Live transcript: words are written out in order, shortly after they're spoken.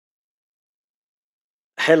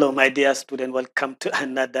Hello, my dear student. Welcome to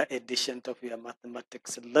another edition of your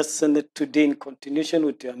mathematics lesson. Today, in continuation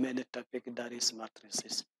with your main topic, that is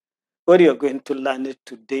matrices. What you're going to learn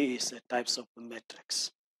today is types of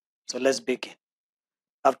matrix. So let's begin.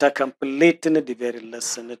 After completing the very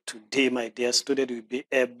lesson today, my dear student, will be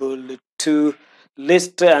able to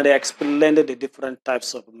list and explain the different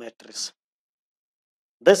types of matrices.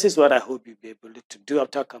 This is what I hope you'll be able to do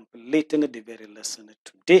after completing the very lesson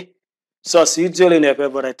today. So as usual in your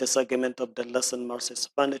favorite segment of the lesson more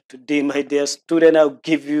expanded today, my dear student, I'll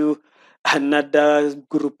give you another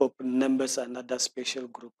group of numbers, another special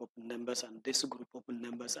group of numbers, and this group of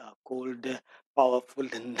numbers are called powerful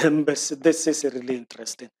numbers. This is really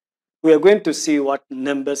interesting. We are going to see what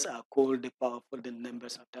numbers are called the powerful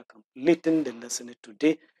numbers after completing the lesson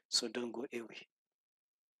today, so don't go away.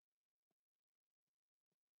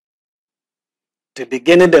 To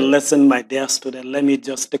begin the lesson, my dear student, let me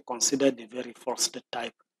just consider the very first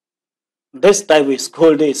type. This type is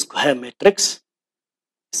called a square matrix.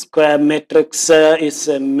 Square matrix is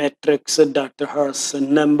a matrix that has a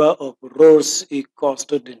number of rows equals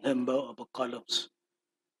to the number of columns.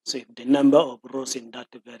 So if the number of rows in that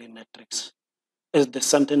very matrix is the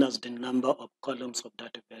same as the number of columns of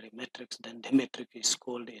that very matrix, then the matrix is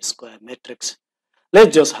called a square matrix.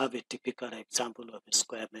 Let's just have a typical example of a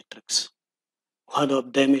square matrix. One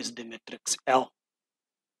of them is the matrix L.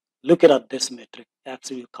 Look at this matrix.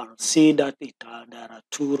 Actually, you can see that there are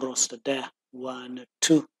two rows there, 1,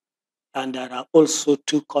 2, and there are also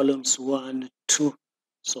two columns, 1, 2.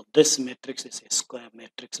 So this matrix is a square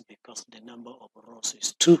matrix because the number of rows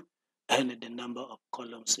is 2 and the number of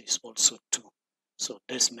columns is also 2. So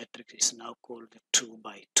this matrix is now called 2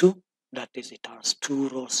 by 2. That is, it has 2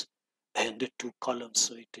 rows and 2 columns.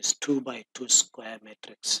 So it is 2 by 2 square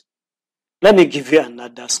matrix. Let me give you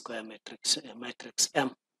another square matrix, matrix M.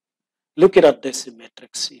 Look at this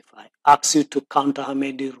matrix. If I ask you to count how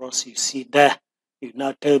many rows you see there, you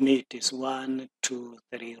now tell me it is 1, 2,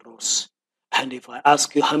 3 rows. And if I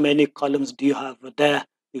ask you how many columns do you have there,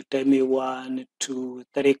 you tell me 1, 2,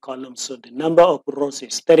 3 columns. So the number of rows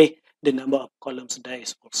is 3. The number of columns there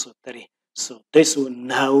is also 3. So this will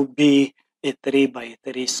now be a 3 by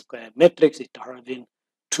 3 square matrix. It having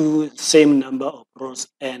two same number of rows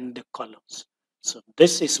and columns. So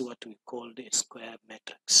this is what we call the square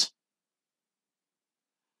matrix.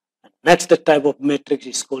 Next type of matrix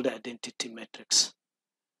is called identity matrix.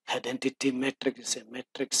 Identity matrix is a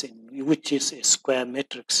matrix which is a square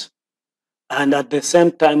matrix. And at the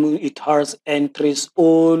same time, it has entries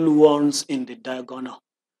all ones in the diagonal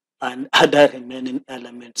and other remaining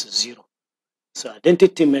elements 0. So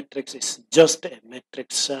identity matrix is just a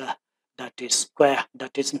matrix that is square.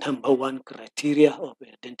 That is number one criteria of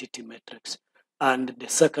identity matrix. And the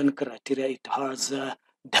second criteria, it has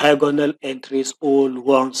diagonal entries all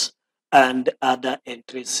ones and other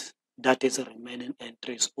entries, that is remaining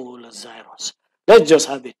entries all zeros. Let's just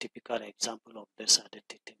have a typical example of this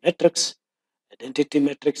identity matrix. Identity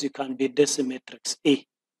matrix, you can be this matrix A,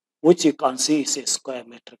 which you can see is a square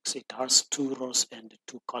matrix. It has 2 rows and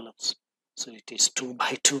 2 columns. So it is 2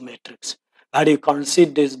 by 2 matrix. And you can see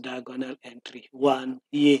this diagonal entry, 1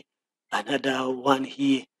 here, another 1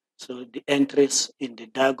 here. So the entries in the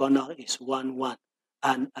diagonal is 1, 1,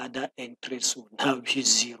 and other entries will now be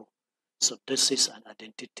 0. So this is an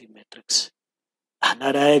identity matrix.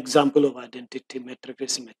 Another example of identity matrix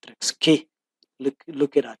is matrix K.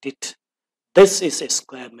 Look at it. This is a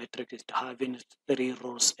square matrix. It's having 3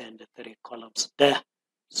 rows and 3 columns there.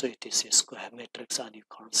 So it is a square matrix, and you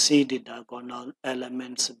can see the diagonal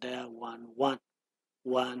elements there, 1, 1,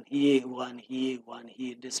 1 here, 1 here, 1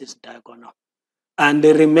 here. This is diagonal. And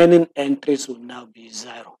the remaining entries will now be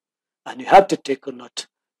 0. And you have to take a note.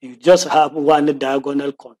 You just have one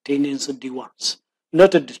diagonal containing the ones,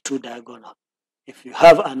 not the 2 diagonal. If you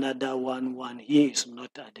have another 1, 1 here, it's not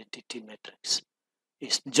identity matrix.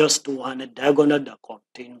 It's just one diagonal that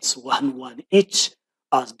contains 1, 1 each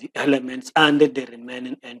as the elements, and the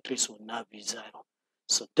remaining entries will now be 0.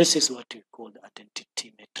 So this is what we call the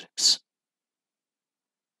identity matrix.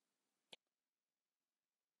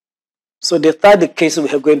 So the third case we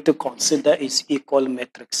are going to consider is equal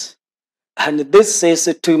matrix. And this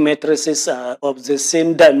says 2 matrices of the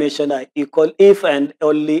same dimension are equal if and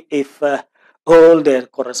only if all their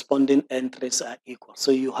corresponding entries are equal.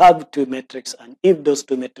 So you have 2 matrices, and if those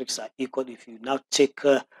 2 matrices are equal, if you now check,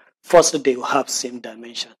 first they will have same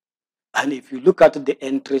dimension. And if you look at the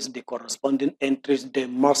entries, the corresponding entries, they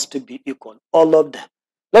must be equal, all of them.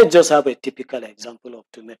 Let's just have a typical example of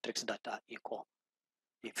 2 matrices that are equal.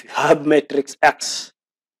 If you have matrix X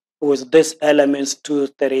with these elements 2,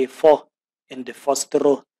 3, 4 in the first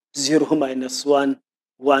row, 0, -1,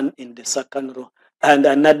 1 in the second row. And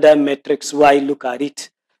another matrix Y, look at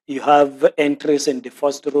it. You have entries in the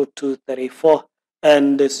first row, 2, 3, 4,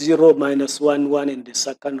 and 0, -1, 1 in the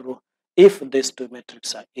second row. If these two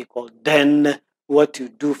matrices are equal, then what you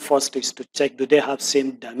do first is to check, do they have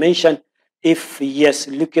same dimension? If yes,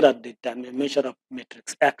 looking at the dimension of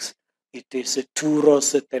matrix X, it is 2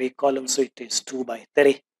 rows, 3 columns, so it is 2 by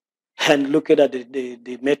 3. And looking at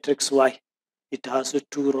the matrix Y, it has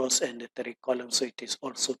 2 rows and 3 columns, so it is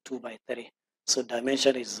also 2 by 3. So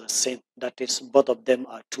dimension is the same. That is, both of them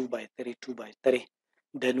are 2 by 3, 2 by 3.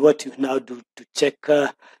 Then what you now do to check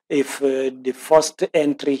if the first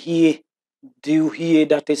entry here, do here,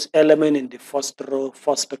 that is element in the first row,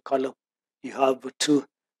 first column, you have 2.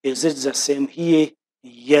 Is it the same here?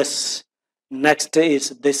 Yes. Next is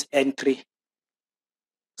this entry.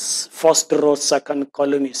 First row, second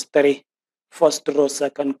column is 3. First row,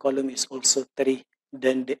 second column is also 3.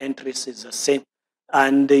 Then the entries is the same.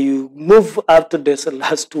 And you move up to this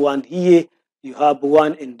last one here. You have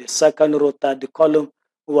 1 in the second row, third column,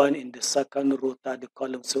 1 in the second row, third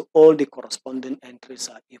column. So all the corresponding entries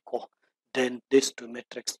are equal. Then these two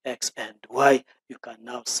matrices X and Y, you can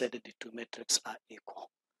now say that the two matrices are equal.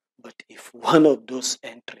 But if one of those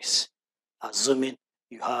entries, assuming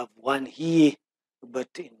you have 1 here, but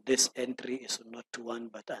in this entry is not 1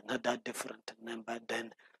 but another different number,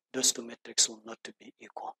 then those two matrices will not be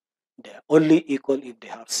equal. They are only equal if they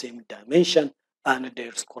have same dimension and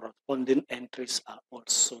their corresponding entries are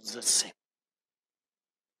also the same.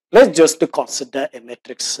 Let's just consider a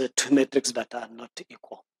matrix, two matrices that are not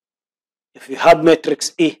equal. If you have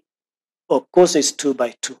matrix A, of course it's 2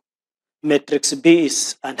 by 2. Matrix B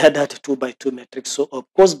is another 2 by 2 matrix, so of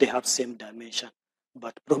course they have same dimension,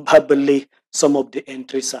 but probably some of the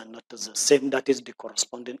entries are not the same. That is, the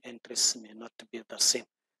corresponding entries may not be the same.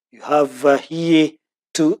 You have here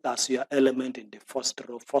 2 as your element in the first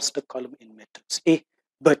row, first column in matrix A,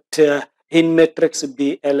 but in matrix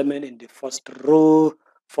B, element in the first row,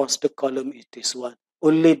 first column, it is 1.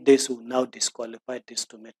 Only this will now disqualify these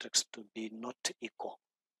two matrices to be not equal.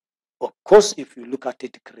 Of course, if you look at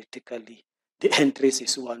it critically, the entries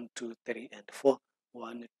is 1, 2, 3, and 4.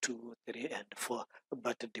 1, 2, 3, and 4.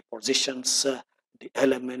 But the positions, the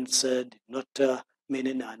elements, did not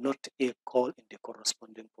meaning are not equal in the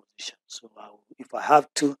corresponding position. So if I have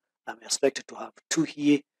 2, I'm expected to have 2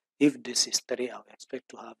 here. If this is 3, I will expect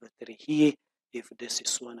to have 3 here. If this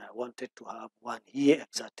is 1, I wanted to have 1 here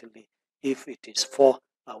exactly. If it is 4,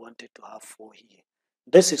 I wanted to have 4 here.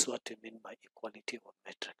 This is what we mean by equality of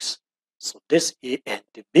matrix. So this A and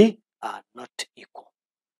B are not equal.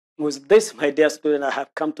 With this, my dear student, I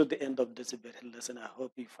have come to the end of this very lesson. I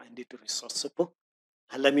hope you find it resourceful.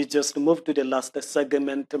 And let me just move to the last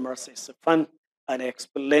segment, Matrices fun, and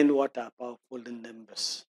explain what are powerful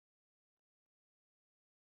numbers.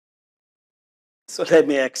 So let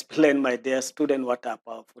me explain, my dear student, what are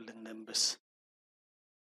powerful numbers.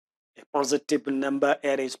 A positive number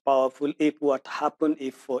n is powerful if what happens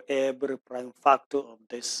if for every prime factor of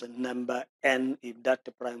this number n, if that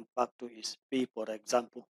prime factor is p, for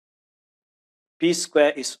example, p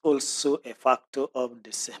square is also a factor of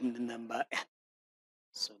the same number n.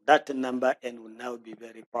 So that number n will now be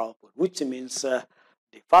very powerful, which means the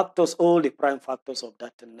factors, all the prime factors of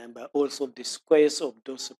that number, also the squares of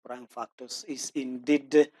those prime factors is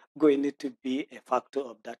indeed going to be a factor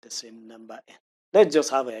of that same number n. Let's just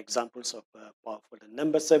have examples of powerful. The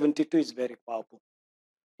number 72 is very powerful.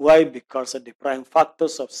 Why? Because the prime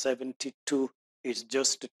factors of 72 is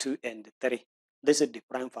just 2 and 3. This is the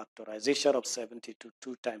prime factorization of 72.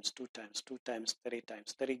 2 times 2 times 2 times 3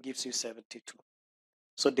 times 3 gives you 72.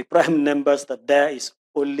 So the prime numbers that there is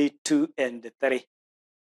only 2 and 3.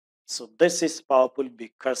 So this is powerful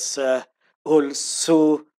because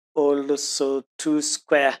also 2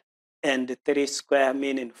 square and 3 square,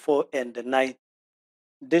 meaning 4 and 9.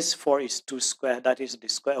 This 4 is 2 square, that is the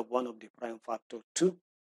square of one of the prime factor 2,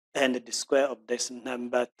 and the square of this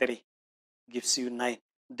number 3 gives you 9.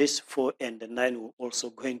 This 4 and the 9 will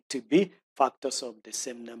also going to be factors of the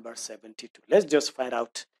same number 72. Let's just find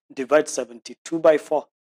out. Divide 72 by 4.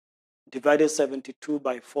 Divided 72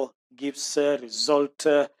 by 4 gives result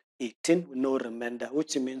 18, no remainder,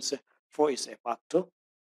 which means 4 is a factor.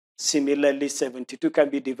 Similarly, 72 can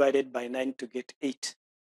be divided by 9 to get 8.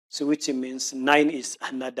 So which means 9 is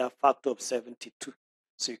another factor of 72.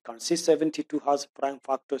 So you can see 72 has prime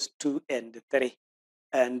factors 2 and 3.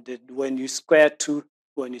 And when you square 2,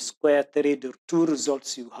 when you square 3, the two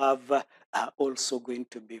results you have are also going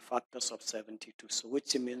to be factors of 72. So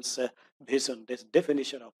which means based on this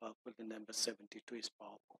definition of powerful, the number 72 is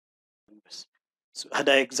powerful numbers. So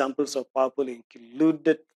other examples of powerful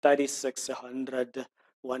include 3600,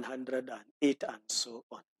 108, and so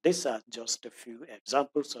on. These are just a few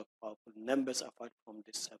examples of powerful numbers apart from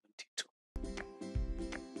the 72.